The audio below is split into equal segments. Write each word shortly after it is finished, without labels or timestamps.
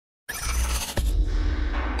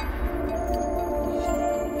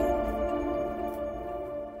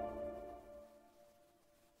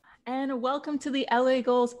everyone. Welcome to the LA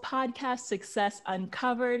Goals podcast, Success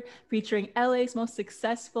Uncovered, featuring LA's most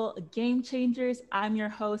successful game changers. I'm your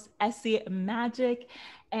host, Essie Magic.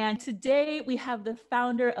 And today we have the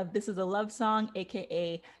founder of This Is a Love Song,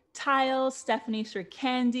 aka TIALS, Stephanie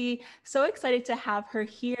Srikandi. So excited to have her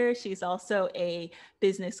here. She's also a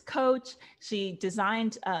business coach. She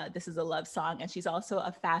designed This Is a Love Song, and she's also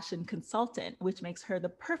a fashion consultant, which makes her the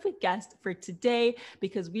perfect guest for today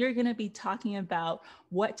because we are going to be talking about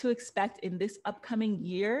what to expect in this upcoming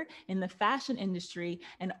year in the fashion industry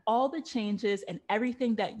and all the changes and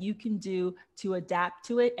everything that you can do to adapt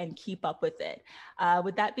to it and keep up with it.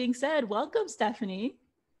 With that being said, welcome, Stephanie.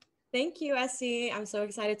 Thank you, Essie. I'm so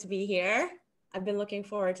excited to be here. I've been looking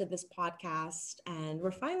forward to this podcast and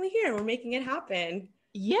we're finally here. We're making it happen.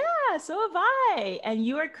 Yeah, so have I. And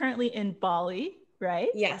you are currently in Bali, right?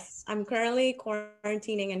 Yes, I'm currently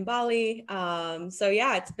quarantining in Bali. So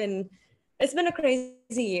yeah, it's been a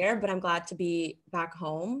crazy year, but I'm glad to be back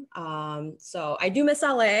home. So I do miss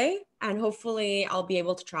LA and hopefully I'll be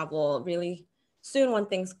able to travel really soon when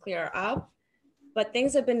things clear up. But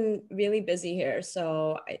things have been really busy here.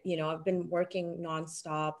 So, I've been working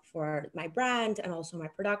nonstop for my brand and also my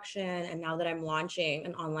production. And now that I'm launching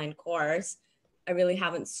an online course, I really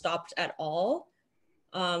haven't stopped at all.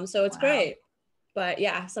 So it's great. But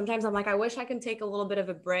yeah, sometimes I'm like, I wish I can take a little bit of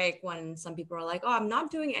a break when some people are like, oh, I'm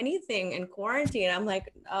not doing anything in quarantine. I'm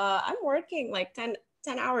like, I'm working like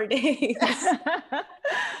 10-hour days. that's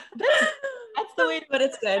the way to but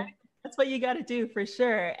it's good. That's what you got to do for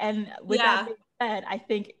sure. And with that being said, I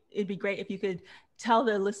think it'd be great if you could tell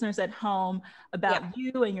the listeners at home about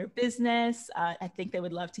you and your business. I think they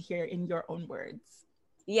would love to hear in your own words.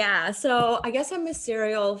 Yeah, so I guess I'm a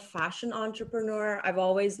serial fashion entrepreneur. I've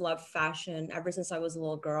always loved fashion ever since I was a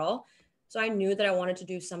little girl. So I knew that I wanted to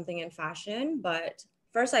do something in fashion, but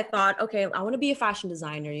first I thought, okay, I want to be a fashion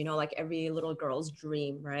designer, like every little girl's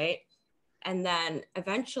dream, right? And then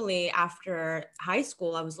eventually after high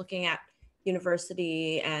school, I was looking at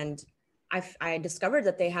university and I discovered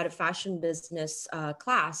that they had a fashion business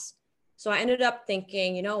class. So I ended up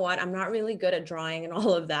thinking, you know what, I'm not really good at drawing and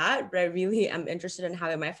all of that, but I really am interested in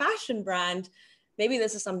having my fashion brand. Maybe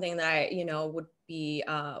this is something that I, would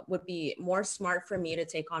be more smart for me to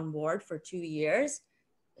take on board for 2 years.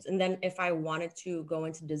 And then if I wanted to go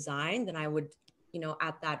into design, then I would,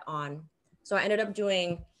 add that on. So I ended up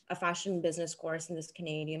doing a fashion business course in this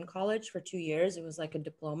Canadian college for 2 years. It was like a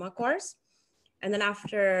diploma course. And then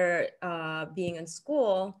after being in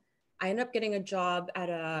school, I ended up getting a job at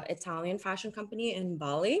an Italian fashion company in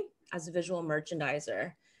Bali as a visual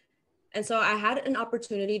merchandiser. And so I had an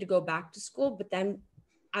opportunity to go back to school, but then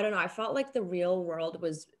I don't know, I felt like the real world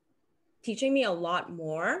was teaching me a lot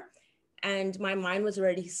more. And my mind was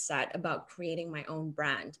already set about creating my own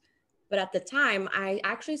brand. But at the time, I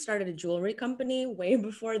actually started a jewelry company way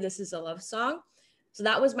before This Is a Love Song. So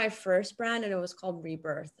that was my first brand and it was called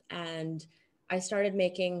Rebirth. And I started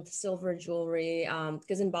making silver jewelry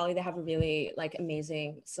because in Bali, they have a really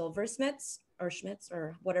amazing silversmiths or schmitz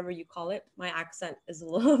or whatever you call it. My accent is a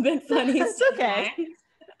little bit funny. It's okay.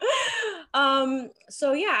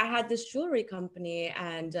 So yeah, I had this jewelry company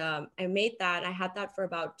and I made that. I had that for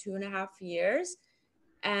about 2.5 years.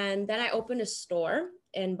 And then I opened a store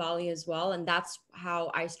in Bali as well. And that's how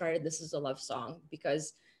I started This Is a Love Song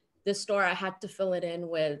because this store, I had to fill it in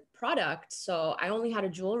with product. So I only had a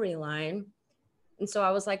jewelry line. And so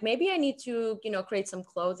I was like, maybe I need to, create some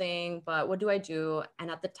clothing, but what do I do?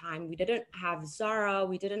 And at the time we didn't have Zara.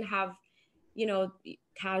 We didn't have,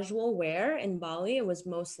 casual wear in Bali. It was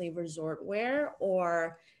mostly resort wear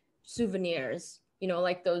or souvenirs,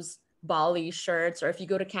 like those Bali shirts, or if you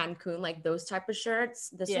go to Cancun, like those type of shirts.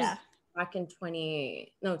 This was back in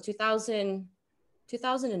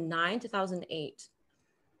 2009, 2008.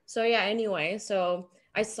 So yeah, anyway, so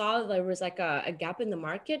I saw there was like a gap in the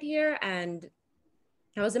market here and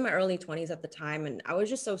I was in my early 20s at the time. And I was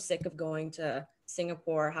just so sick of going to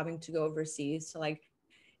Singapore, having to go overseas to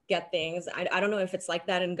get things. I don't know if it's like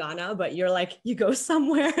that in Ghana, but you're you go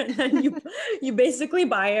somewhere and then you basically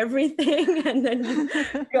buy everything and then you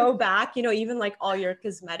go back, even all your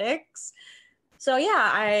cosmetics. So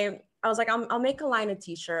yeah, I was like, I'll make a line of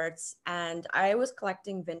t-shirts and I was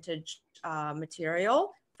collecting vintage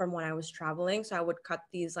material from when I was traveling. So I would cut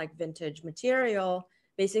these vintage material,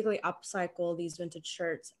 basically upcycle these vintage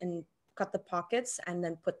shirts and cut the pockets and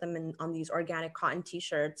then put them on these organic cotton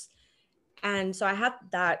t-shirts. And so I had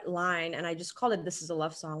that line and I just called it This Is a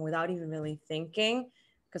Love Song without even really thinking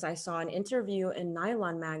because I saw an interview in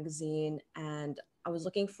Nylon magazine and I was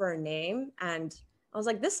looking for a name and I was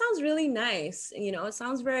like, this sounds really nice. It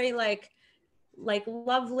sounds very like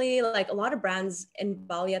lovely, like a lot of brands in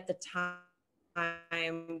Bali at the time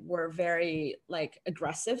were very like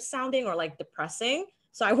aggressive sounding or like depressing.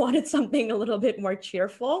 So I wanted something a little bit more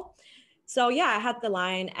cheerful. So yeah, I had the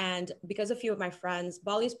line, and because a few of my friends,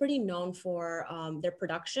 Bali is pretty known for their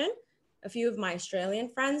production. A few of my Australian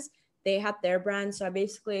friends, they had their brand. So I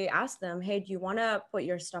basically asked them, hey, do you want to put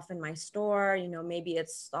your stuff in my store? You know, maybe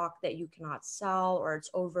it's stock that you cannot sell or it's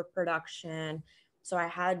overproduction. So I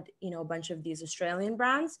had, you know, a bunch of these Australian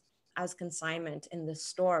brands as consignment in the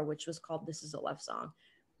store, which was called This Is a Love Song.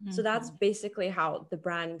 So that's basically how the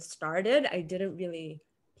brand started. I didn't really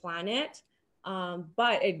plan it,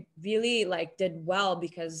 but it really like did well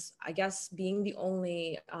because I guess being the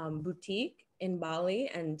only boutique in Bali,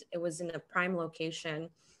 and it was in a prime location,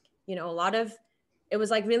 you know, it was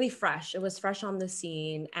like really fresh. It was fresh on the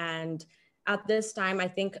scene. And at this time, I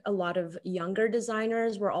think a lot of younger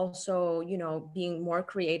designers were also, you know, being more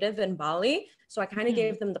creative in Bali. So I kind of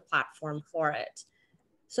gave them the platform for it.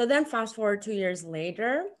 So then fast forward 2 years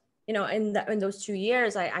later, you know, in those 2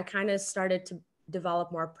 years, I kind of started to develop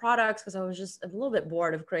more products because I was just a little bit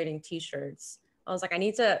bored of creating t-shirts. I was like, I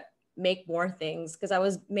need to make more things because I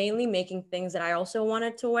was mainly making things that I also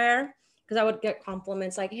wanted to wear because I would get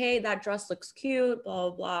compliments like, hey, that dress looks cute, blah,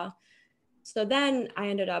 blah, blah. So then I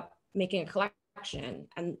ended up making a collection,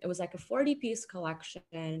 and it was like a 40-piece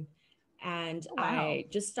collection. And I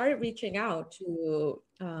just started reaching out to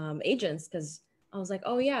agents because I was like,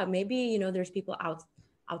 oh yeah, maybe, you know, there's people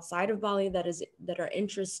outside of Bali that are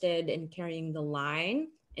interested in carrying the line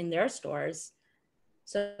in their stores.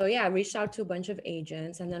 So yeah, I reached out to a bunch of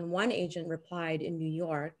agents, and then one agent replied in New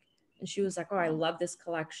York, and she was like, oh, I love this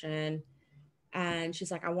collection. And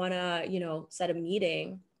she's like, I want to, you know, set a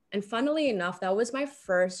meeting. And funnily enough, that was my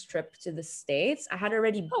first trip to the States. I had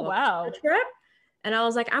already booked the trip. And I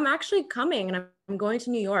was like, I'm actually coming and I'm going to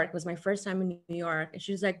New York. It was my first time in New York. And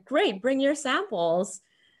she was like, great, bring your samples.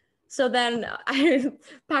 So then I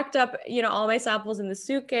packed up, you know, all my samples in the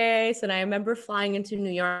suitcase. And I remember flying into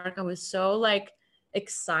New York. I was so like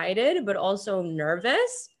excited, but also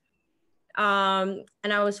nervous. And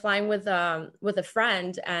I was flying with a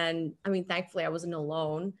friend, and I mean, thankfully I wasn't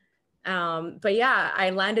alone. But yeah,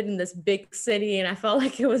 I landed in this big city, and I felt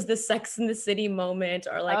like it was the Sex and the City moment,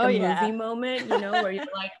 or like a movie moment, you know, where you're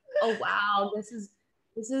like, oh wow,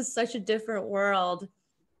 this is such a different world.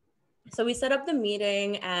 So we set up the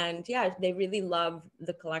meeting, and yeah, they really loved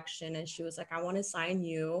the collection, and she was like, I want to sign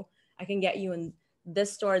you. I can get you in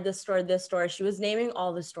this store, this store, this store. She was naming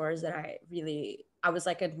all the stores that I was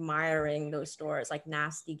like admiring those stores, like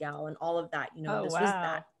Nasty Gal and all of that. You know, this was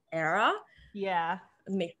that era. Yeah.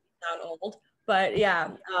 It makes me sound old, but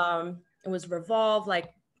yeah, it was Revolve.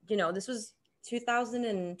 Like, you know, this was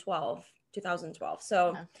 2012.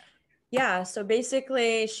 So yeah, so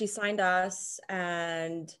basically she signed us,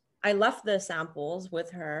 and I left the samples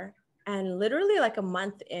with her. And literally like a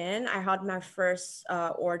month in, I had my first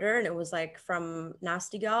order, and it was like from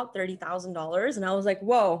Nasty Gal, $30,000. And I was like,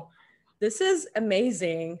 whoa, this is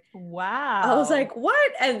amazing. Wow. I was like,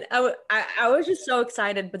 what? And I was just so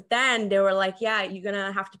excited. But then they were like, yeah, you're going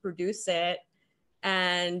to have to produce it.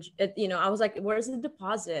 And, you know, I was like, where's the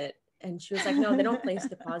deposit? And she was like, no, they don't place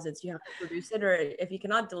deposits. You have to produce it, or if you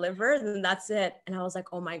cannot deliver, then that's it. And I was like,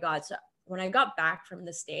 oh my God. So when I got back from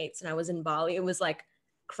the States and I was in Bali, it was like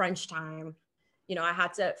crunch time. You know, I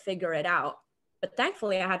had to figure it out. But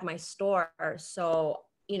thankfully I had my store. So,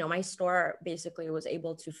 you know, my store basically was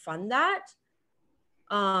able to fund that.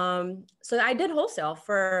 So I did wholesale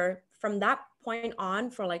from that point on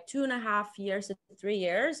for like 2.5 years to 3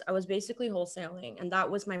 years. I was basically wholesaling, and that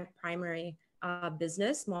was my primary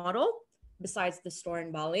business model besides the store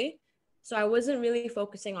in Bali. So I wasn't really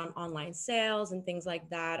focusing on online sales and things like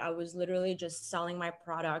that. I was literally just selling my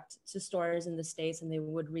product to stores in the States, and they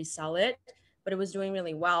would resell it, but it was doing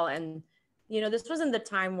really well. And, you know, this wasn't the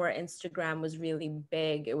time where Instagram was really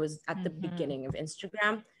big. It was at the beginning of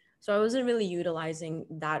Instagram. So I wasn't really utilizing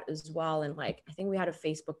that as well. And like, I think we had a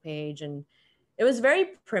Facebook page, and it was very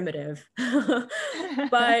primitive,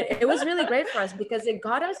 but it was really great for us because it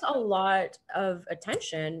got us a lot of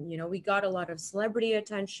attention. You know, we got a lot of celebrity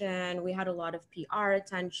attention. We had a lot of PR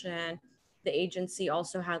attention. The agency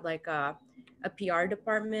also had like a PR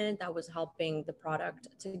department that was helping the product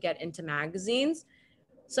to get into magazines.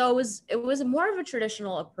 So it was more of a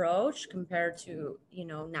traditional approach compared to, you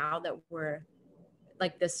know, now that we're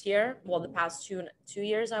like this year, well, the past two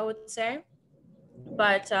years, I would say.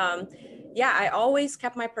 But yeah, I always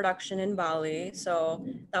kept my production in Bali. So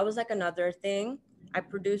that was like another thing. I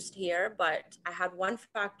produced here, but I had one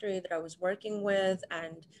factory that I was working with,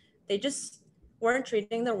 and they just weren't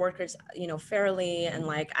treating their workers, fairly. And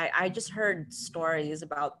like, I just heard stories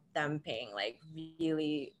about them paying like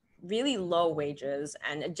really, really low wages.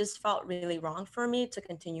 And it just felt really wrong for me to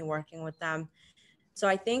continue working with them. So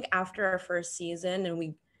I think after our first season and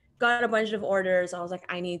we got a bunch of orders, I was like,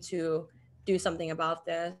 I need to do something about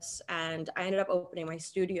this. And I ended up opening my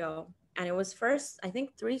studio. And it was first, I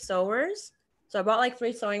think, 3 sewers. So I bought like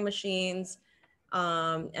 3 sewing machines.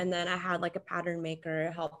 And then I had like a pattern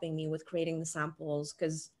maker helping me with creating the samples,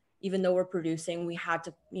 because even though we're producing, we had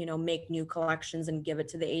to, make new collections and give it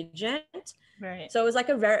to the agent. Right. So it was like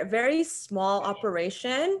a very, very small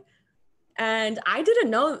operation. And I didn't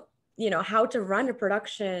know, how to run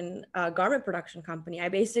a garment production company. I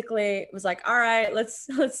basically was like, all right, let's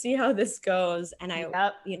see how this goes. And I,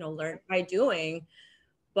 Yep. learned by doing.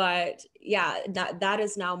 But yeah, that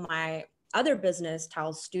is now my other business,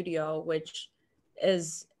 TIALS Studio, which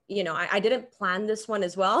is, I didn't plan this one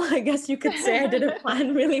as well. I guess you could say I didn't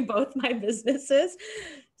plan really both my businesses.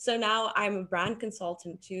 So now I'm a brand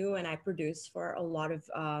consultant too, and I produce for a lot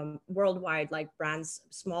of worldwide like brands,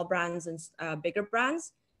 small brands and bigger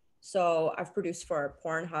brands. So I've produced for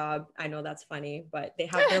Pornhub. I know that's funny, but they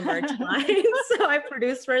have their merch line. So I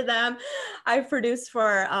produce for them. I've produced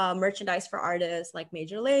for merchandise for artists like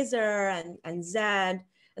Major Lazer and Zed.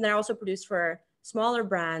 And then I also produce for smaller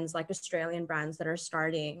brands like Australian brands that are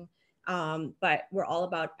starting. But we're all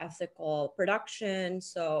about ethical production.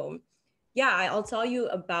 So yeah, I'll tell you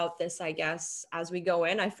about this, I guess, as we go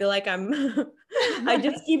in. I feel like I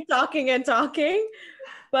just keep talking and talking.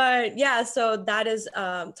 But yeah, so that is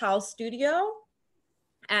TIALS Studio.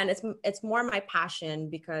 And it's more my passion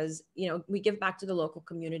because, we give back to the local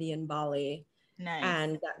community in Bali. Nice.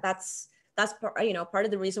 And that's part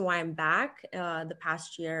of the reason why I'm back. The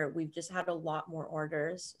past year, we've just had a lot more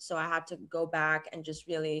orders. So I had to go back and just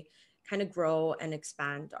really kind of grow and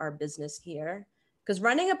expand our business here. Because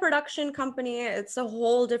running a production company, it's a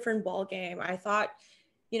whole different ball game. I thought,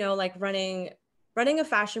 like running a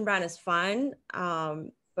fashion brand is fun,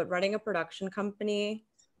 but running a production company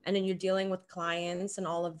and then you're dealing with clients and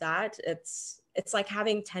all of that, it's like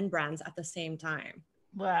having 10 brands at the same time.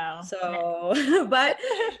 Wow. So, but,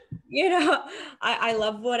 I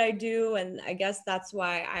love what I do. And I guess that's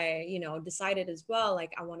why I, decided as well,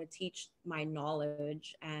 like I want to teach my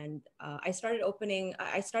knowledge. And I started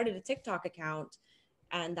a TikTok account.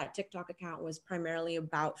 And that TikTok account was primarily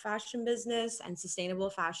about fashion business and sustainable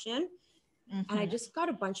fashion. Mm-hmm. And I just got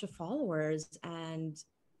a bunch of followers. And,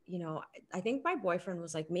 I think my boyfriend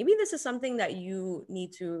was like, maybe this is something that you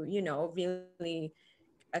need to, really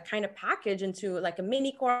a kind of package into like a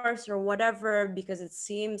mini course or whatever, because it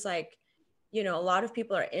seems like, a lot of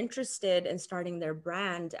people are interested in starting their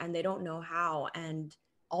brand and they don't know how. And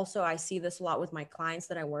also I see this a lot with my clients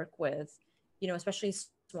that I work with, especially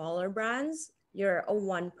smaller brands. You're a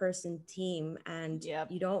one-person team and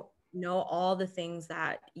you don't know all the things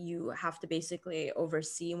that you have to basically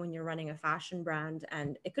oversee when you're running a fashion brand.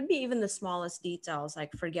 And it could be even the smallest details,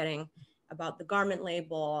 like forgetting about the garment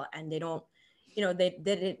label, and they don't, they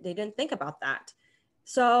didn't think about that.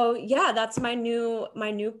 So yeah, that's my new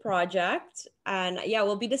project. And yeah,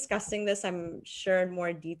 we'll be discussing this, I'm sure, in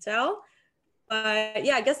more detail. But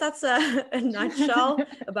yeah, I guess that's a nutshell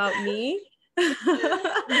about me.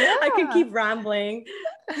 I could keep rambling.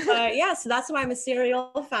 But yeah, so that's why I'm a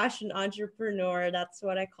serial fashion entrepreneur. That's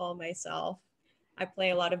what I call myself. I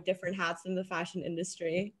play a lot of different hats in the fashion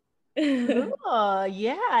industry. Cool.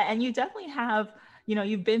 Yeah. And you definitely have,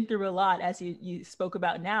 you've been through a lot, as you spoke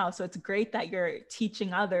about now. So it's great that you're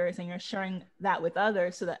teaching others and you're sharing that with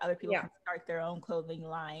others so that other people can start their own clothing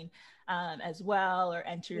line as well, or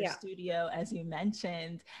enter your studio, as you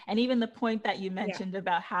mentioned. And even the point that you mentioned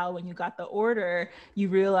about how when you got the order, you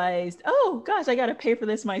realized, oh gosh, I got to pay for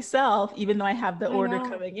this myself. Even though I have the order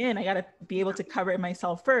coming in, I got to be able to cover it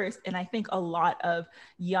myself first. And I think a lot of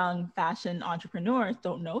young fashion entrepreneurs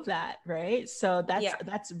don't know that, right? So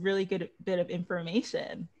that's really good bit of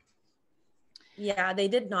information. Yeah, they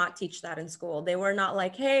did not teach that in school. They were not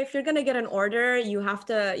like, hey, if you're going to get an order, you have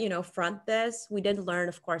to, front this. We did learn,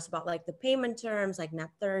 of course, about like the payment terms, like net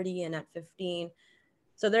 30 and net 15.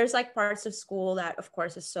 So there's like parts of school that, of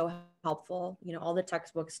course, is so helpful. All the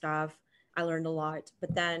textbook stuff, I learned a lot.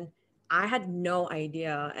 But then I had no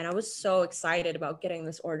idea. And I was so excited about getting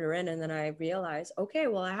this order in. And then I realized, okay,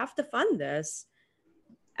 well, I have to fund this.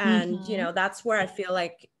 And, that's where I feel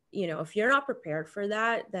like, if you're not prepared for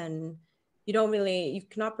that, then you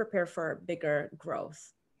cannot prepare for bigger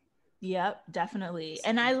growth. Yep, definitely.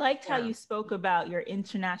 And I liked how Yeah. you spoke about your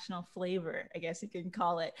international flavor, I guess you can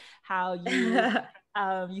call it, how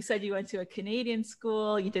you said you went to a Canadian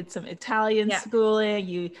school, you did some Italian Yeah. schooling,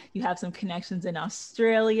 you have some connections in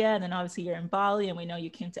Australia, and then obviously you're in Bali, and we know you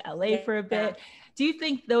came to LA for a Yeah. bit. Do you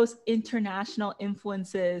think those international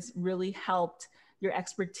influences really helped your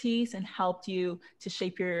expertise and helped you to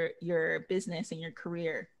shape your business and your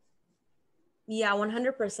career? Yeah,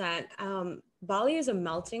 100%. Bali is a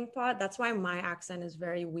melting pot. That's why my accent is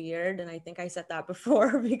very weird. And I think I said that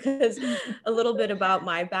before because a little bit about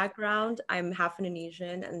my background. I'm half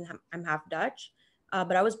Indonesian and I'm half Dutch,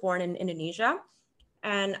 but I was born in Indonesia.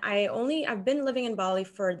 And I've been living in Bali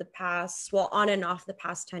for the past, well, on and off the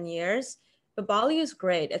past 10 years. But Bali is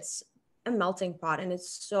great. It's a melting pot and it's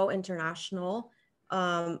so international.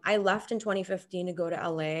 I left in 2015 to go to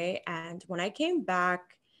LA. And when I came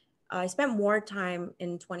back, I spent more time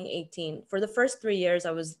in 2018. For the first 3 years,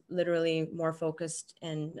 I was literally more focused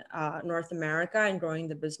in North America and growing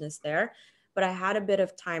the business there. But I had a bit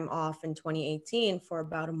of time off in 2018 for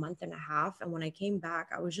about a month and a half. And when I came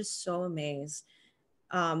back, I was just so amazed.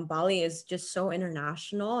 Bali is just so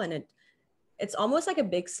international, and it's almost like a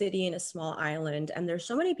big city in a small island. And there's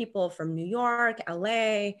so many people from New York,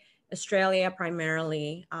 LA, Australia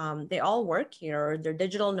primarily. They all work here, or they're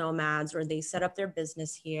digital nomads, or they set up their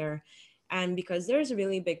business here. And because there's a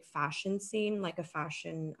really big fashion scene, like a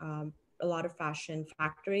lot of fashion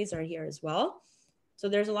factories are here as well. So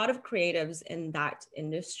there's a lot of creatives in that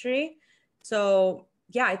industry. So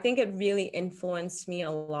yeah, I think it really influenced me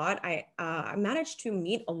a lot. I managed to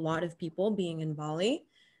meet a lot of people being in Bali,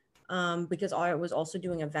 because I was also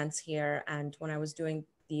doing events here. And when I was doing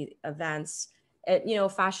the events,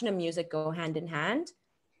 fashion and music go hand in hand.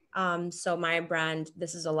 So my brand,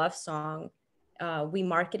 This Is a Love Song, we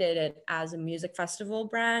marketed it as a music festival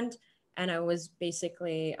brand. And I was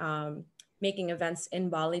basically making events in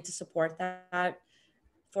Bali to support that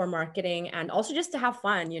for marketing and also just to have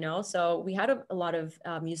fun. So we had a lot of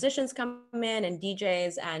musicians come in and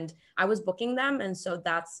DJs, and I was booking them. And so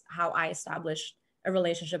that's how I established a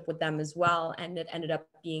relationship with them as well. And it ended up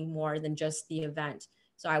being more than just the event.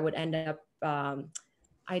 So I would end up,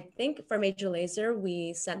 I think for Major Lazer,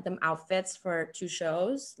 we sent them outfits for 2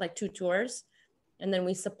 shows, like 2 tours. And then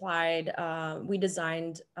we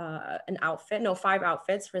designed an outfit, no, 5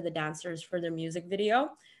 outfits for the dancers for their music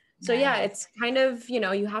video. So yeah, Nice. it's kind of,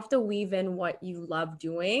 you have to weave in what you love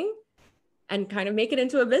doing and kind of make it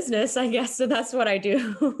into a business, I guess. So that's what I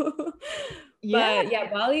do. Yeah. But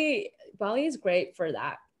yeah, Bali is great for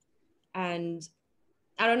that. And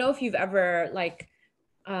I don't know if you've ever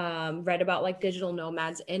read about like digital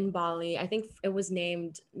nomads in Bali. I think it was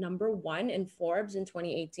named #1 in Forbes in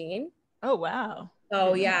 2018. Oh, wow. I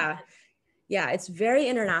So didn't know that. yeah, it's very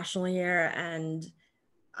international here. And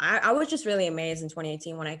I was just really amazed in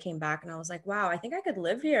 2018 when I came back, and I was like, wow, I think I could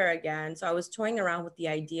live here again. So I was toying around with the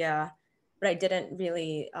idea, but I didn't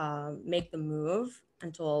really make the move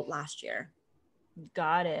until last year.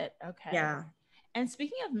 Got it. Okay. Yeah. And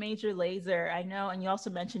speaking of Major Lazer, I know, and you also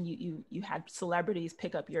mentioned you had celebrities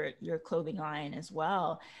pick up your clothing line as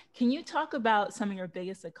well. Can you talk about some of your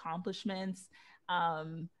biggest accomplishments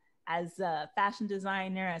um, as a fashion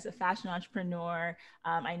designer, as a fashion entrepreneur?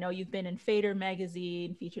 I know you've been in Fader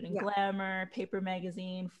magazine, featured in Yeah. Glamour, Paper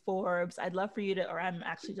magazine, Forbes. I'd love for you to, or I'm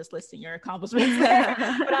actually just listing your accomplishments there,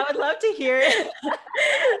 but I would love to hear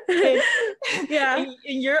in, Yeah.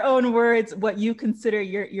 in your own words, what you consider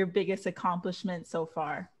your biggest accomplishment so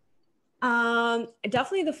far.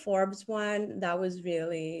 Definitely the Forbes one. That was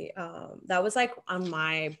really that was like on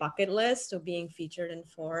my bucket list. So being featured in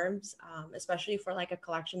Forbes, especially for like a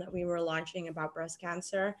collection that we were launching about breast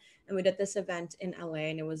cancer, and we did this event in LA,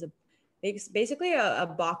 and it was basically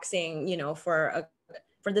a boxing,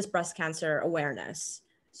 for this breast cancer awareness.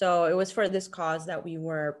 So it was for this cause that we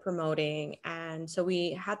were promoting, and so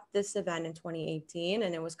we had this event in 2018,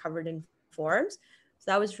 and it was covered in Forbes.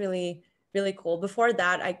 So that was really cool. Before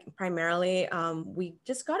that, I primarily, we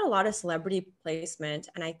just got a lot of celebrity placement.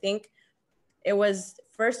 And I think it was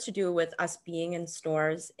first to do with us being in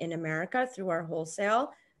stores in America through our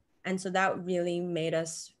wholesale. And so that really made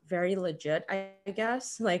us very legit, I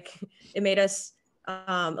guess. Like it made us,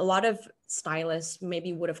 a lot of stylists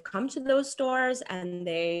maybe would have come to those stores, and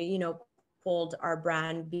they, pulled our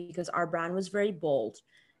brand because our brand was very bold.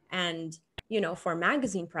 And, for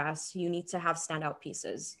magazine press, you need to have standout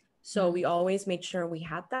pieces. So we always made sure we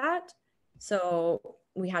had that. So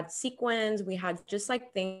we had sequins, we had just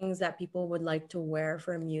like things that people would like to wear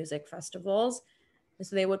for music festivals. And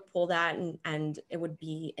so they would pull that, and it would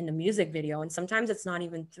be in the music video. And sometimes it's not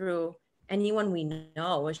even through anyone we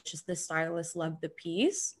know. It's just the stylist loved the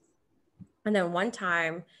piece. And then one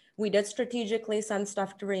time we did strategically send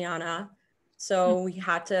stuff to Rihanna. So we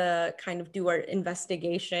had to kind of do our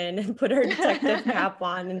investigation and put our detective cap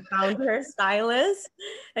on and found her stylist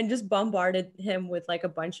and just bombarded him with like a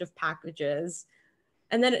bunch of packages.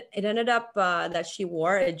 And then it ended up that she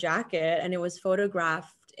wore a jacket and it was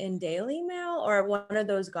photographed in Daily Mail or one of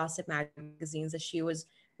those gossip magazines that she was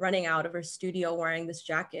running out of her studio wearing this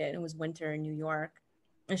jacket. And it was winter in New York.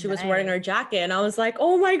 And she was wearing her jacket. And I was like,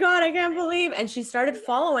 oh my God, I can't believe. And she started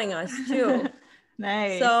following us too.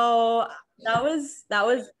 Nice. So that was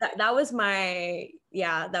my,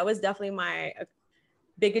 that was definitely my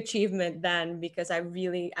big achievement then, because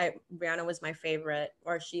Rihanna was my favorite,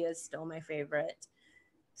 or she is still my favorite.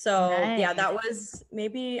 So yeah, that was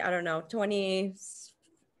maybe, I don't know,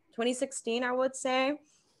 2016, I would say.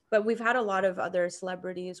 But we've had a lot of other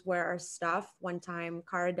celebrities wear our stuff. One time,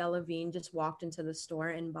 Cara Delevigne just walked into the store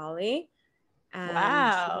in Bali. And she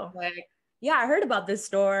was like, yeah, I heard about this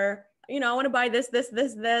store. You know, I want to buy this.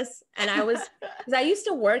 And I was, because I used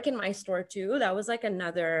to work in my store too. That was like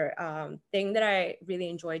another thing that I really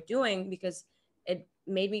enjoyed doing, because it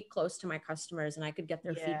made me close to my customers and I could get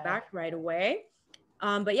their feedback right away.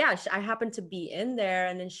 But yeah, I happened to be in there,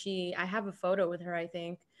 and then I have a photo with her, I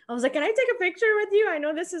think. I was like, can I take a picture with you? I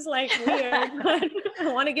know this is like weird, but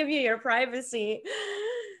I want to give you your privacy.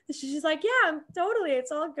 She's like, yeah, totally.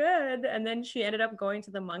 It's all good. And then she ended up going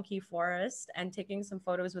to the monkey forest and taking some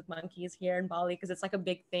photos with monkeys here in Bali, because it's like a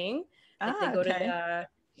big thing. Like they go to the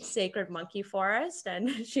sacred monkey forest, and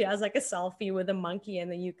she has like a selfie with a monkey,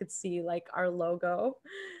 and then you could see like our logo,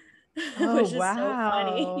 which is so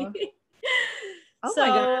funny. Oh my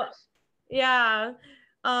gosh. Yeah.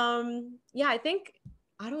 I think,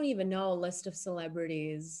 I don't even know a list of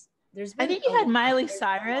celebrities. I think you had Miley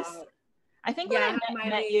Cyrus. I think when I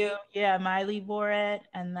met you, Miley wore it.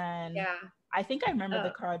 And then I think I remember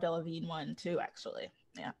the Cara Delevigne one too, actually.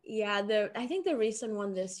 Yeah. I think the recent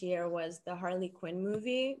one this year was the Harley Quinn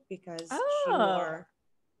movie, because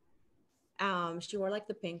she wore like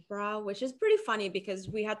the pink bra, which is pretty funny because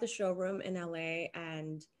we had the showroom in LA,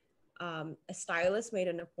 and a stylist made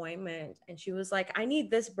an appointment, and she was like, I need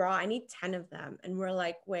this bra, I need 10 of them. And we're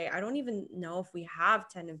like, wait, I don't even know if we have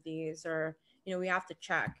 10 of these, or, you know, we have to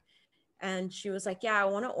check. And she was like, yeah, I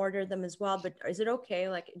want to order them as well, but is it okay?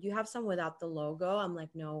 Like, do you have some without the logo? I'm like,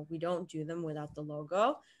 no, we don't do them without the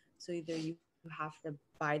logo. So either you have to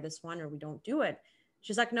buy this one or we don't do it.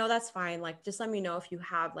 She's like, no, that's fine. Like, just let me know if you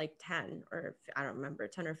have like 10, or I don't remember,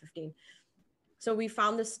 10 or 15. So we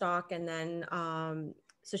found the stock, and then,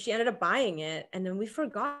 so she ended up buying it, and then we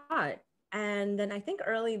forgot. And then I think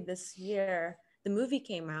early this year, the movie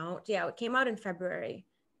came out. Yeah, it came out in February.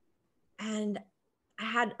 And I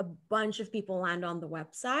had a bunch of people land on the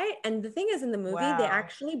website. And the thing is, in the movie, they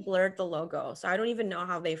actually blurred the logo. So I don't even know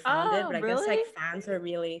how they found it, but I guess like fans are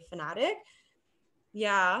really fanatic.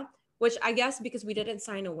 Yeah, which I guess because we didn't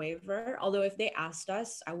sign a waiver, although if they asked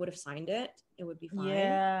us, I would have signed it. It would be fine.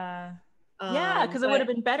 Yeah, because it would have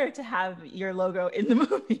been better to have your logo in the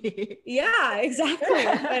movie. Yeah, exactly.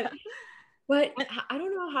 But I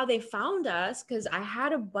don't know how they found us, because I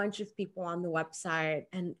had a bunch of people on the website,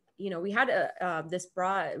 and you know, we had this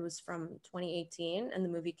bra. It was from 2018, and the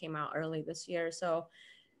movie came out early this year. So,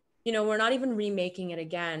 you know, we're not even remaking it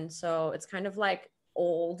again. So it's kind of like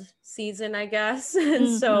old season, I guess.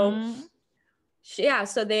 And so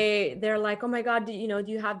so they're like, oh my God, do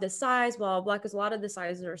you have this size, blah, blah, blah, because a lot of the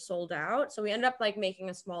sizes are sold out. So we end up like making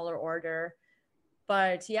a smaller order.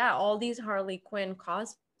 But yeah, all these Harley Quinn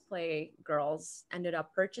cosplay girls ended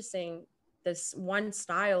up purchasing this one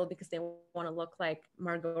style because they want to look like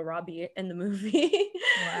Margot Robbie in the movie.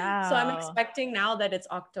 So I'm expecting now that it's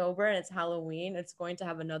October and it's Halloween, it's going to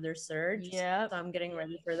have another surge. So I'm getting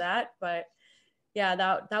ready for that. But yeah,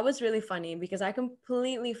 that was really funny because I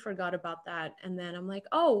completely forgot about that. And then I'm like,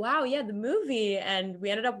 oh, wow, yeah, the movie. And we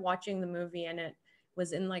ended up watching the movie, and it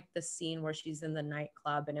was in like the scene where she's in the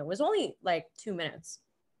nightclub, and it was only like 2 minutes.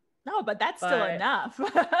 No, but that's still enough.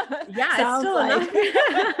 Yeah, it's still enough.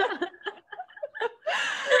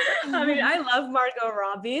 I mean, I love Margot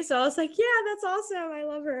Robbie, so I was like, yeah, that's awesome. I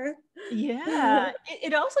love her. Yeah.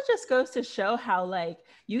 It also just goes to show how like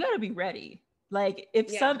you got to be ready. Like if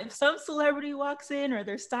some celebrity walks in or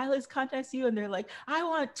their stylist contacts you and they're like, I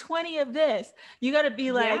want 20 of this, you got to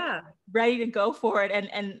be like ready to go for it.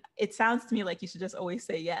 And it sounds to me like you should just always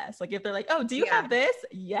say yes. Like if they're like, oh, do you have this?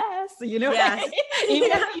 Yes. You know,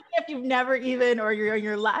 even if you've never even, or you're on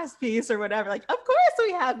your last piece or whatever, like, of course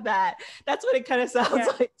we have that. That's what it kind of sounds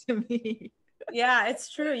like to me. Yeah, it's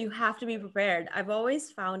true. You have to be prepared. I've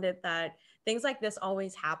always found it that things like this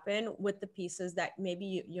always happen with the pieces that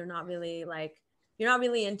maybe you're not really like,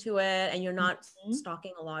 really into it, and you're not Mhm.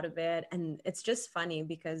 stocking a lot of it. And it's just funny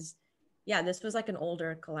because yeah, this was like an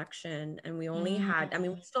older collection, and we only had, I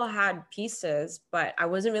mean, we Mm. still had pieces, but I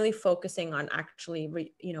wasn't really focusing on actually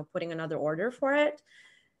putting another order for it.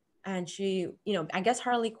 And she, I guess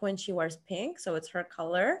Harley Quinn, she wears pink, so it's her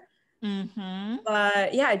color. Mhm.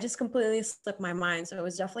 But yeah, it just completely slipped my mind. So it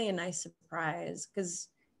was definitely a nice surprise because,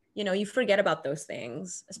 you forget about those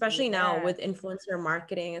things, especially now with Yes. influencer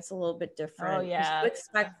marketing. It's a little bit Oh different because you yeah.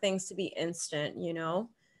 expect things to be instant. So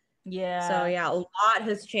Yeah. yeah, a lot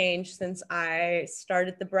has changed since I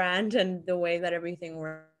started the brand and the way that everything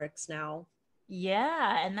works now.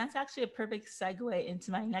 Yeah, and that's actually a perfect segue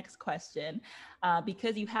into my next question.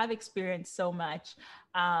 Because you have experienced so much,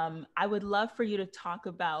 I would love for you to talk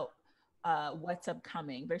about what's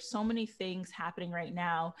upcoming. There's so many things happening right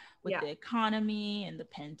now with Yeah. the economy and the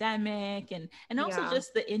pandemic, and also Yeah.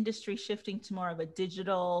 just the industry shifting to more of a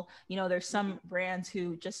digital. There's some brands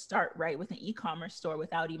who just start right with an e-commerce store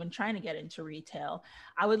without even trying to get into retail.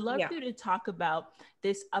 I would love Yeah. for you to talk about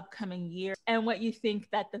this upcoming year and what you think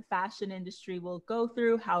that the fashion industry will go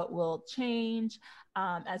through, how it will change,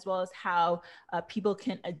 as well as how people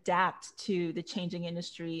can adapt to the changing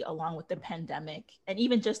industry along with the pandemic, and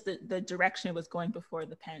even just the direction it was going before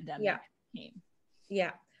the Yeah. pandemic came.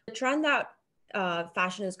 Yeah. The trend that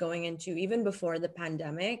fashion is going into, even before the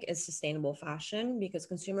pandemic, is sustainable fashion because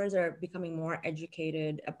consumers are becoming more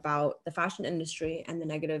educated about the fashion industry and the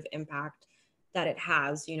negative impact that it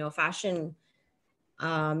has. Fashion,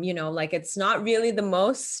 like it's not really the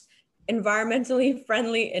most environmentally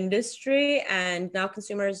friendly industry. And now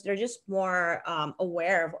consumers, they're just more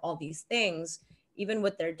aware of all these things, even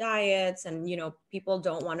with their diets. And, people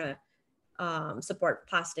don't want to support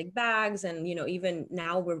plastic bags. And, even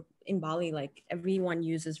now we're in Bali, like everyone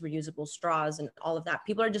uses reusable straws and all of that.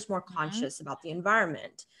 People are just more Mhm. conscious about the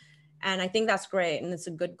environment. And I think that's great. And it's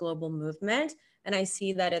a good global movement. And I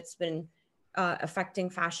see that it's been affecting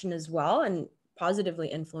fashion as well and positively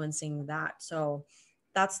influencing that. So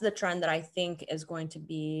that's the trend that I think is going to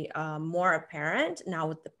be more apparent now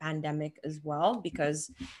with the pandemic as well,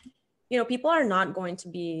 because people are not going to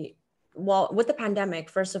be, well, with the pandemic,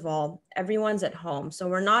 first of all, everyone's at home. So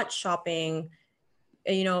we're not shopping,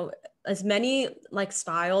 you know, as many like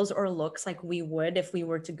styles or looks like we would if we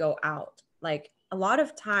were to go out. Like a lot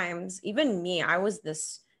of times, even me, I was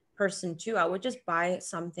this person too. I would just buy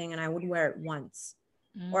something and I would wear it once.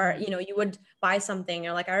 Or, Mm. you would buy something,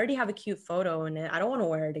 you're like, I already have a cute photo in it. I don't want to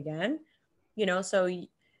wear it again. So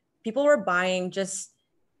people were buying just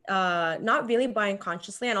not really buying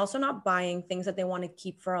consciously, and also not buying things that they want to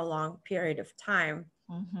keep for a long period of time.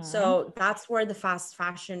 Mhm. So that's where the fast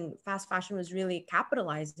fashion was really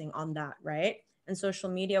capitalizing on that, right? And social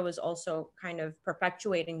media was also kind of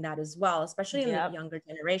perpetuating that as well, especially in the Yep. younger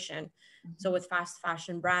generation. So Mhm. with fast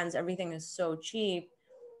fashion brands, everything is so cheap,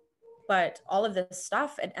 but all of this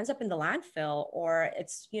stuff, it ends up in the landfill, or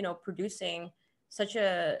it's producing such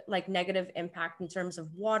a like negative impact in terms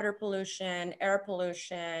of water pollution, air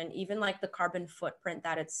pollution, even like the carbon footprint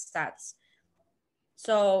that it sets.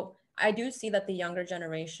 So I do see that the younger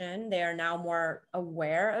generation, they are now more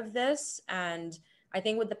aware of this. And I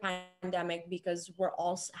think with the pandemic, because we're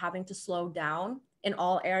all having to slow down in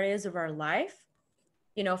all areas of our life,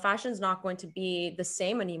 fashion's not going to be the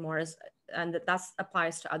same anymore, and that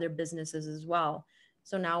applies to other businesses as well.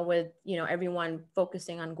 So now with everyone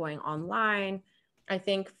focusing on going online, I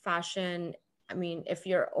think fashion, I mean, if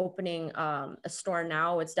you're opening a store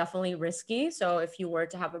now, it's definitely risky. So if you were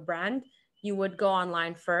to have a brand, you would go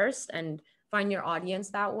online first and find your audience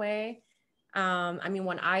that way. I mean,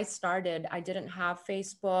 when I started, I didn't have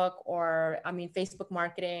Facebook, or I mean, Facebook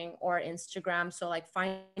marketing or Instagram. So like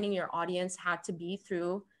finding your audience had to be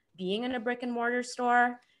through being in a brick and mortar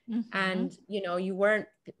store. Mhm. And, you weren't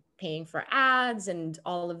paying for ads and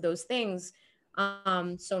all of those things.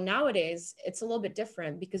 So nowadays it's a little bit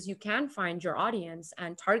different because you can find your audience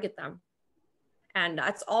and target them. And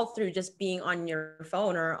that's all through just being on your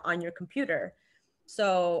phone or on your computer.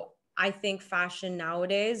 So I think fashion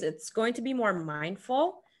nowadays, it's going to be more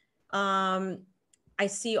mindful. um, I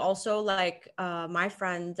see also like my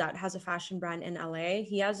friend that has a fashion brand in LA,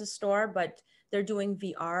 he has a store, but they're doing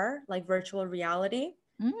VR, like virtual reality,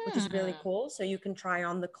 which is really Mm. cool, so you can try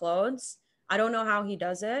on the clothes. I don't know how he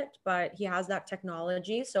does it, but he has that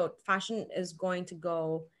technology. So fashion is going to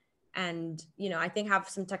go, and I think have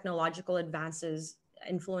some technological advances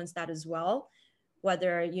influence that as well,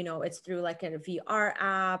 whether it's through like a VR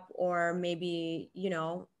app, or maybe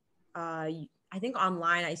I think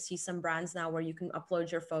online I see some brands now where you can upload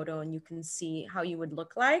your photo and you can see how you would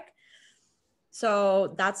look like.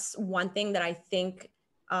 So that's one thing that I think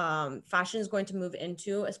fashion is going to move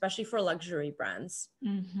into, especially for luxury brands,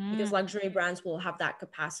 because Mm-hmm. luxury brands will have that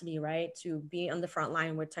capacity, right, to be on the front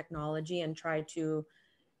line with technology and try to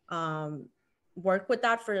work with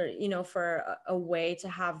that for, for a way to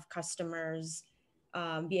have customers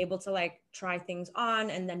be able to like try things on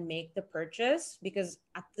and then make the purchase. Because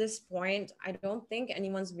at this point, I don't think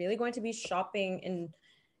anyone's really going to be shopping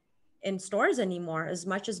in stores anymore as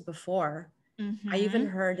much as before. I even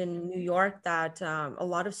Mm-hmm. heard in New York that a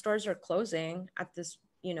lot of stores are closing at this,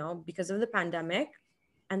 because of the pandemic,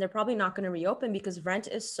 and they're probably not going to reopen because rent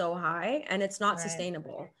is so high and it's not Right.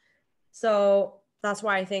 sustainable. So that's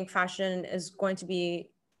why I think fashion is going to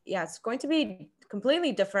be, yeah, it's going to be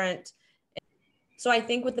completely different. So I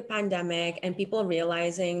think with the pandemic and people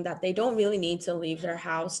realizing that they don't really need to leave their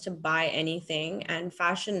house to buy anything, and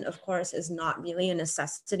fashion, of course, is not really a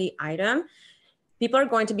necessity item, people are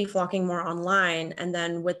going to be flocking more online. And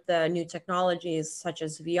then with the new technologies such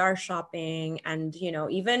as VR shopping, and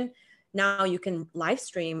even now you can live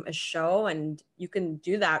stream a show and you can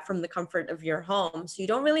do that from the comfort of your home, so you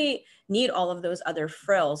don't really need all of those other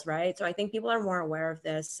frills, right? So I think people are more aware of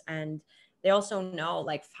this, and they also know,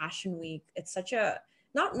 like, fashion week, it's such a,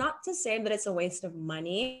 not to say that it's a waste of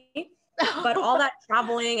money, but all that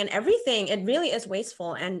traveling and everything, it really is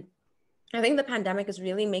wasteful. And I think the pandemic is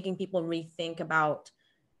really making people rethink about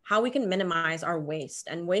how we can minimize our waste.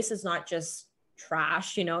 And waste is not just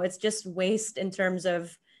trash, it's just waste in terms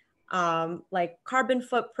of like carbon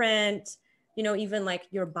footprint, even like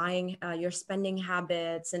your buying, your spending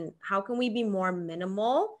habits, and how can we be more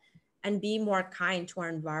minimal and be more kind to our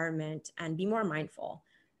environment and be more mindful.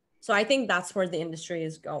 So I think that's where the industry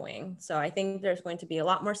is going. So I think there's going to be a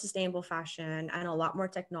lot more sustainable fashion and a lot more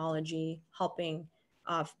technology helping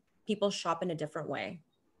uh, people shop in a different way.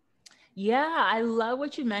 Yeah, I love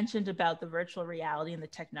what you mentioned about the virtual reality and the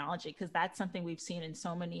technology, because that's something we've seen in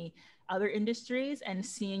so many other industries, and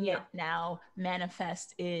seeing Yeah. it now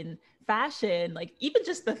manifest in fashion. Like, even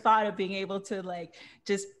just the thought of being able to like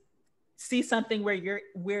just see something where you're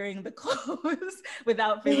wearing the clothes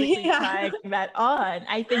without physically Yeah. trying that on.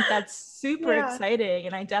 I think that's super Yeah. exciting.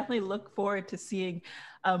 And I definitely look forward to seeing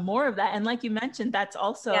more of that. And like you mentioned, that's Yeah.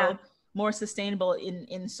 also more sustainable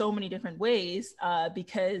in so many different ways,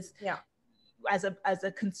 because Yeah. as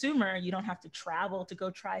a consumer, you don't have to travel to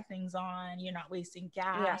go try things on. You're not wasting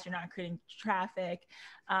Yeah. gas. You're not creating traffic.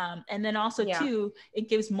 And then also Yeah. too, it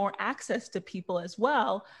gives more access to people as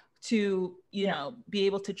well to, Yeah. be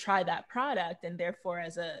able to try that product. And therefore,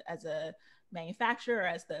 as a manufacturer,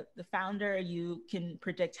 as the founder, you can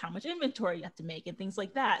predict how much inventory you have to make and things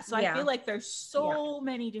like that. So I feel Yeah. like there's Yeah. so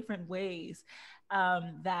many different ways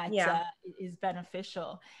that Yeah. is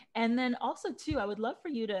beneficial. And then also too, I would love for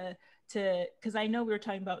you to because I know we were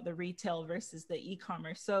talking about the retail versus the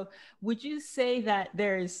e-commerce. So would you say that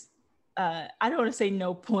there's I don't want to say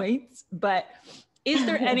no points, but is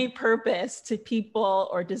there any purpose to people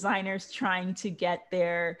or designers trying to get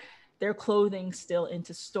their clothing still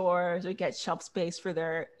into stores or get shelf space for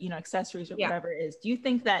their accessories or Yeah. whatever it is? Do you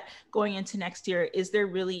think that going into next year, is there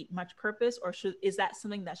really much purpose, or is that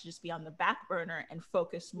something that should just be on the back burner and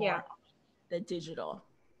focus more Yeah. on the digital?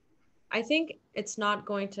 I think it's not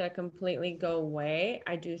going to completely go away.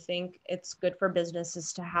 I do think it's good for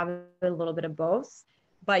businesses to have a little bit of both,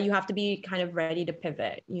 but you have to be kind of ready to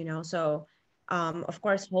pivot. So, of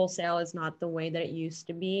course, wholesale is not the way that it used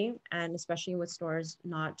to be. And especially with stores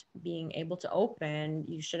not being able to open,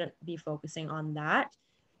 you shouldn't be focusing on that.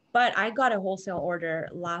 But I got a wholesale order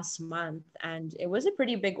last month, and it was a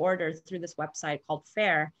pretty big order through this website called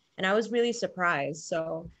Fair. And I was really surprised.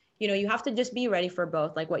 So, you have to just be ready for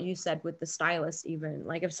both, like what you said with the stylist, even.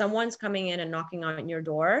 Like if someone's coming in and knocking on your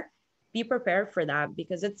door, be prepared for that,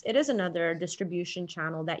 because it is another distribution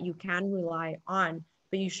channel that you can rely on,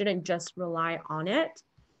 but you shouldn't just rely on it.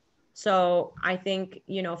 So I think,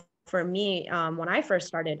 for me, when I first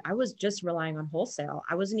started, I was just relying on wholesale.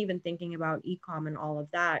 I wasn't even thinking about e-com and all of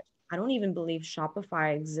that. I don't even believe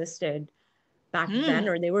Shopify existed back then, Hmm.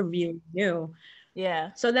 or they were really new.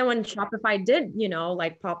 Yeah. So then when Shopify did,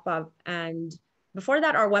 like pop up, and before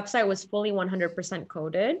that, our website was fully 100%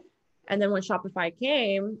 coded. And then when Shopify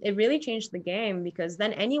came, it really changed the game, because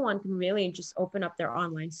then anyone can really just open up their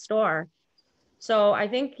online store. So I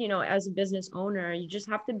think, as a business owner, you just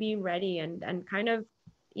have to be ready and kind of,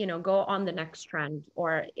 go on the next trend,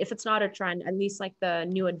 or if it's not a trend, at least like the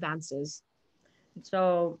new advances.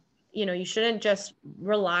 So, you shouldn't just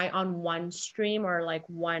rely on one stream or like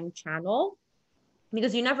one channel,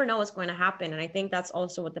 because you never know what's going to happen. And I think that's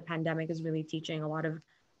also what the pandemic is really teaching a lot of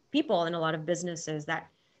people and a lot of businesses, that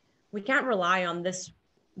we can't rely on this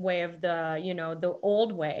way of the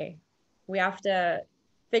old way. We have to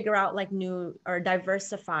figure out like new or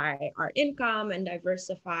diversify our income and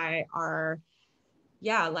diversify our,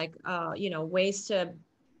 ways to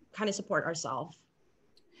kind of support ourselves.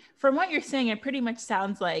 From what you're saying, it pretty much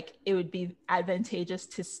sounds like it would be advantageous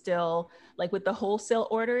to still, like with the wholesale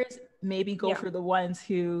orders, maybe go for the ones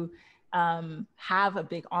who have a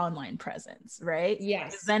big online presence, right?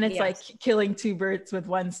 Yes. Then it's like killing two birds with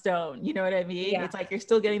one stone. You know what I mean? Yeah. It's like you're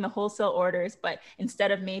still getting the wholesale orders, but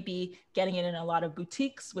instead of maybe getting it in a lot of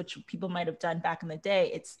boutiques, which people might have done back in the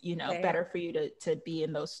day, it's, better for you to be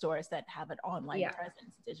in those stores that have an online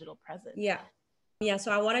presence, digital presence. Yeah.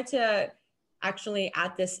 So I wanted to actually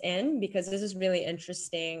add this in because this is really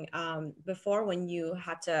interesting. Before, when you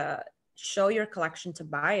had to show your collection to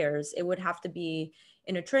buyers, it would have to be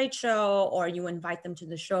in a trade show, or you invite them to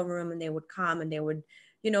the showroom and they would come and they would,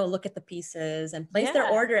 look at the pieces and place their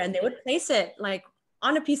order, and they would place it like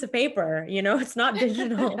on a piece of paper, it's not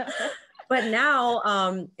digital. But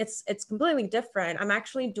now it's completely different. I'm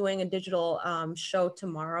actually doing a digital show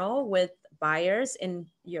tomorrow with buyers in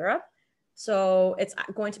Europe. So it's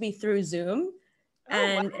going to be through Zoom.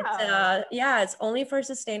 And it's only for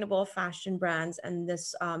sustainable fashion brands. And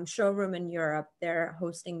this showroom in Europe, they're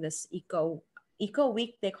hosting this eco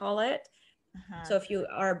week, they call it. So if you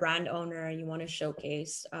are a brand owner and you want to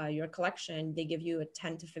showcase your collection, they give you a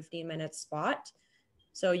 10 to 15 minute spot.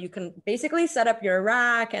 So you can basically set up your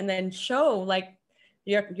rack and then show like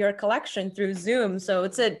your collection through Zoom. So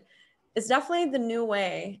it's definitely the new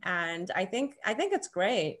way. And I think it's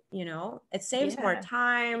great. It saves more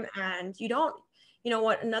time, and you don't,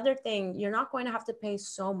 another thing, you're not going to have to pay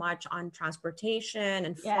so much on transportation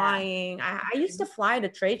and flying. I used to fly to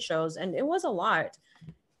trade shows, and it was a lot,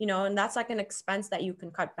 and that's like an expense that you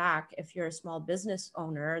can cut back. If you're a small business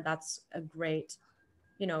owner, that's a great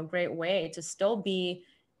way to still be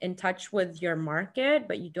in touch with your market,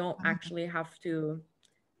 but you don't actually have to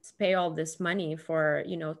pay all this money for,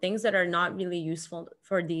 things that are not really useful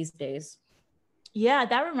for these days. Yeah,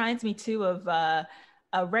 that reminds me too of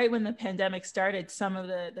right when the pandemic started, some of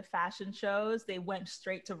the fashion shows, they went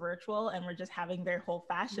straight to virtual and were just having their whole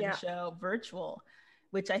fashion show virtual,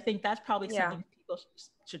 which I think that's probably something people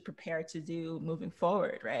should prepare to do moving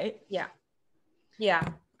forward, right? Yeah,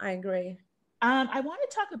 I agree. I want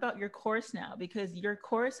to talk about your course now, because your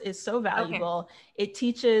course is so valuable. It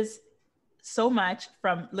teaches so much,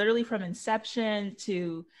 from literally from inception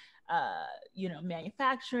to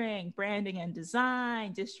manufacturing, branding and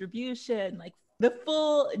design, distribution, like the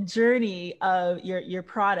full journey of your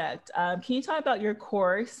product. Can you talk about your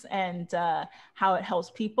course and how it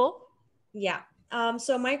helps people?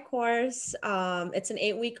 So my course, it's an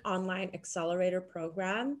 8-week online accelerator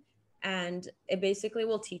program. And it basically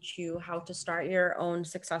will teach you how to start your own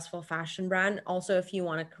successful fashion brand. Also, if you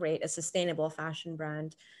want to create a sustainable fashion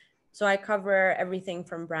brand. So I cover everything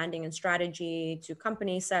from branding and strategy to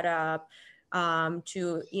company setup,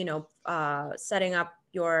 to, setting up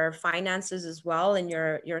your finances as well, and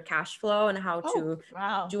your cash flow, and how to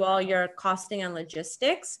do all your costing and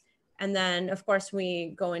logistics. And then, of course,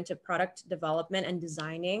 we go into product development and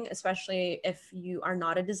designing, especially if you are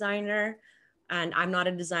not a designer. And I'm not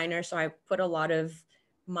a designer, so I put a lot of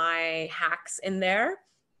my hacks in there.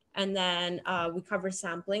 And then we cover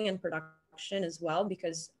sampling and production as well,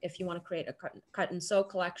 because if you want to create a cut and sew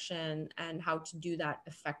collection, and how to do that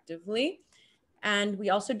effectively. And we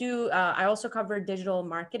also do, I also cover digital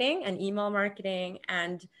marketing and email marketing.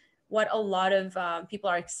 And what a lot of people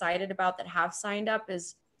are excited about that have signed up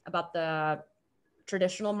is about the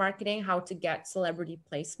traditional marketing, how to get celebrity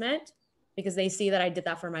placement, because they see that I did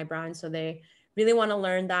that for my brand. So they really want to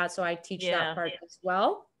learn that. So I teach that part as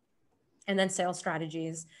well. And then sales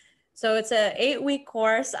strategies. So it's a 8-week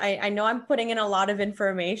course. I know I'm putting in a lot of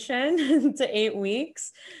information to 8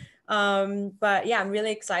 weeks. But yeah, I'm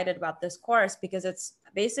really excited about this course, because it's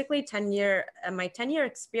basically my 10-year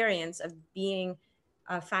experience of being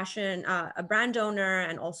a brand owner,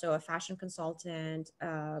 and also a fashion consultant,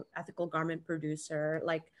 ethical garment producer,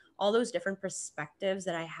 like all those different perspectives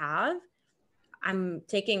that I have. I'm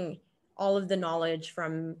taking all of the knowledge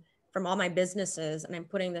from all my businesses, and I'm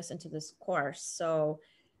putting this into this course. So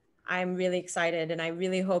I'm really excited, and I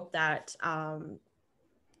really hope that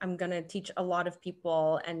I'm going to teach a lot of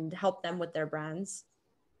people and help them with their brands.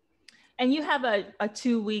 And you have a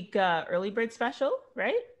 2-week early bird special,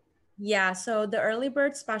 right? Yeah, so the early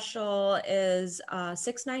bird special is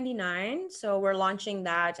 $6.99. So we're launching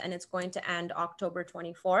that, and it's going to end October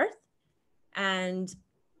 24th. And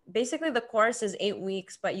basically the course is 8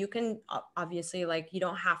 weeks, but you can obviously, like, you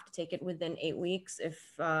don't have to take it within 8 weeks.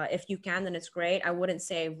 If you can, then it's great. I wouldn't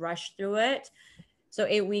say rush through it. So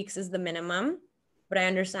 8 weeks is the minimum. but I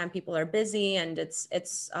understand people are busy, and it's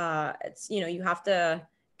you have to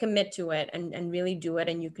commit to it and really do it,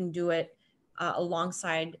 and you can do it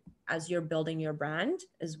alongside as you're building your brand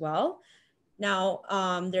as well. Now,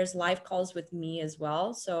 there's live calls with me as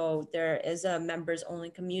well. So there is a members only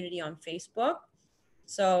community on Facebook.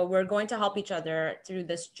 So we're going to help each other through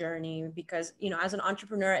this journey because, as an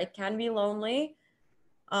entrepreneur, it can be lonely.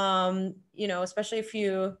 Especially if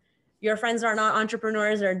your friends are not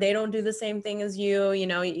entrepreneurs or they don't do the same thing as you,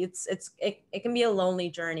 it can be a lonely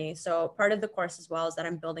journey. So part of the course as well is that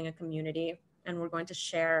I'm building a community, and we're going to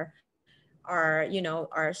share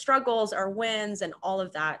our struggles, our wins, and all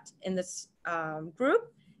of that in this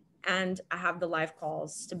group. And I have the live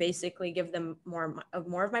calls to basically give them more of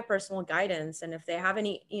my personal guidance. And if they have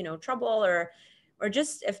any, trouble or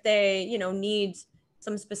just if they, need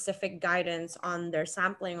some specific guidance on their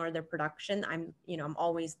sampling or their production, I'm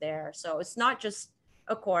always there. So it's not just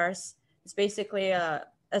a course, it's basically a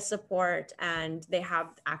support, and they have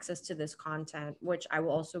access to this content, which I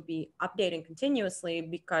will also be updating continuously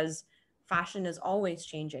because fashion is always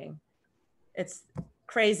changing. It's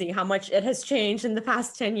crazy how much it has changed in the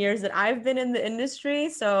past 10 years that I've been in the industry.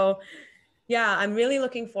 So yeah, I'm really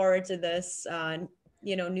looking forward to this,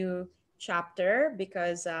 new chapter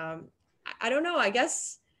because I don't know, I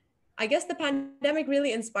guess the pandemic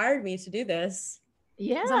really inspired me to do this.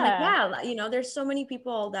 Because I'm like, Yeah. yeah, there's so many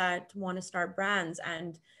people that want to start brands.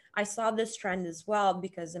 And I saw this trend as well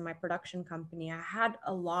because in my production company, I had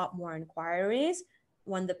a lot more inquiries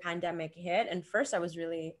when the pandemic hit. And first I was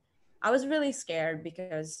really scared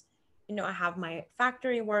because, I have my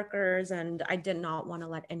factory workers and I did not want to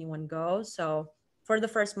let anyone go. So for the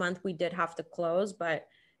first month, we did have to close, but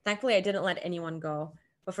thankfully I didn't let anyone go.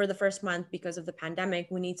 But for the first month, because of the pandemic,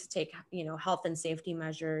 we need to take, health and safety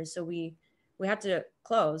measures. So we had to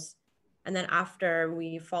close. And then after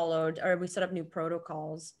we set up new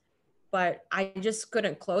protocols, but I just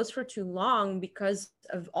couldn't close for too long because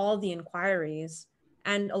of all the inquiries.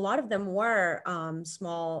 And a lot of them were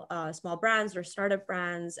small brands or startup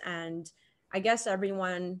brands. And I guess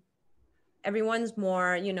everyone's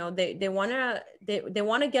more, they want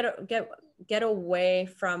to get away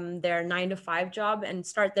from their 9-to-5 job and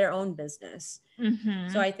start their own business.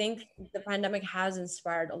 So I think the pandemic has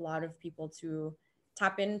inspired a lot of people to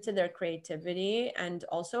tap into their creativity and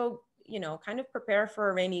also, kind of prepare for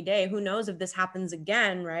a rainy day. Who knows if this happens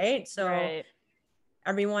again, right? So Right.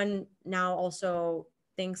 everyone now also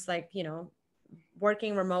thinks like,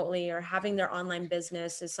 working remotely or having their online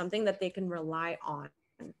business is something that they can rely on.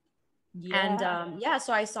 And Yeah.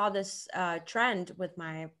 so I saw this trend with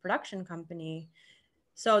my production company.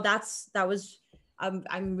 So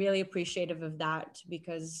I'm really appreciative of that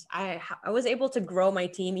because I was able to grow my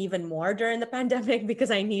team even more during the pandemic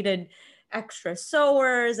because I needed extra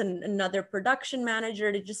sewers and another production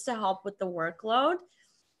manager to help with the workload.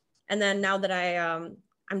 And then now that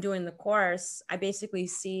I'm doing the course, I basically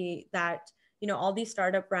see that, all these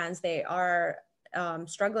startup brands, they are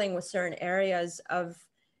struggling with certain areas of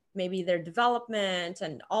maybe their development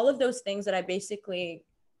and all of those things that I basically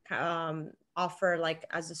offer like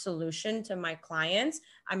as a solution to my clients.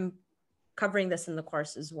 I'm covering this in the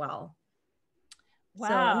course as well. So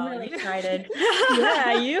I'm Wow. really excited.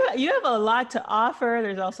 Yeah, you have a lot to offer.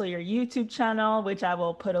 There's also your YouTube channel, which I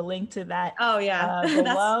will put a link to that Oh yeah.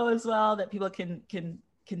 below as well that people can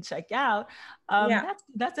check out. Yeah.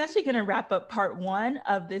 That's actually going to wrap up part 1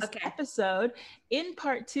 of this Okay. episode. In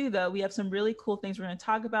part 2, though, we have some really cool things we're going to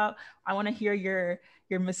talk about. I want to hear your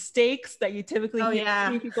mistakes that you typically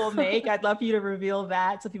hear people make. I'd love for you to reveal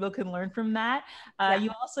that so people can learn from that.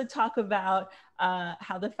 You also talk about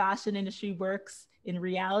how the fashion industry works in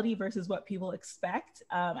reality versus what people expect.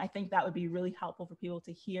 I think that would be really helpful for people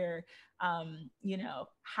to hear,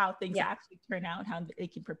 how things actually turn out and how they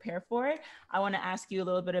can prepare for it. I want to ask you a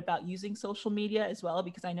little bit about using social media as well,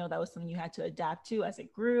 because I know that was something you had to adapt to as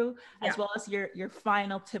it grew, as well as your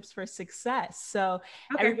final tips for success. So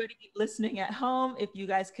everybody listening at home, if you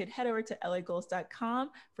guys could head over to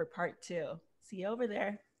lagoals.com for part 2. See you over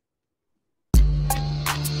there.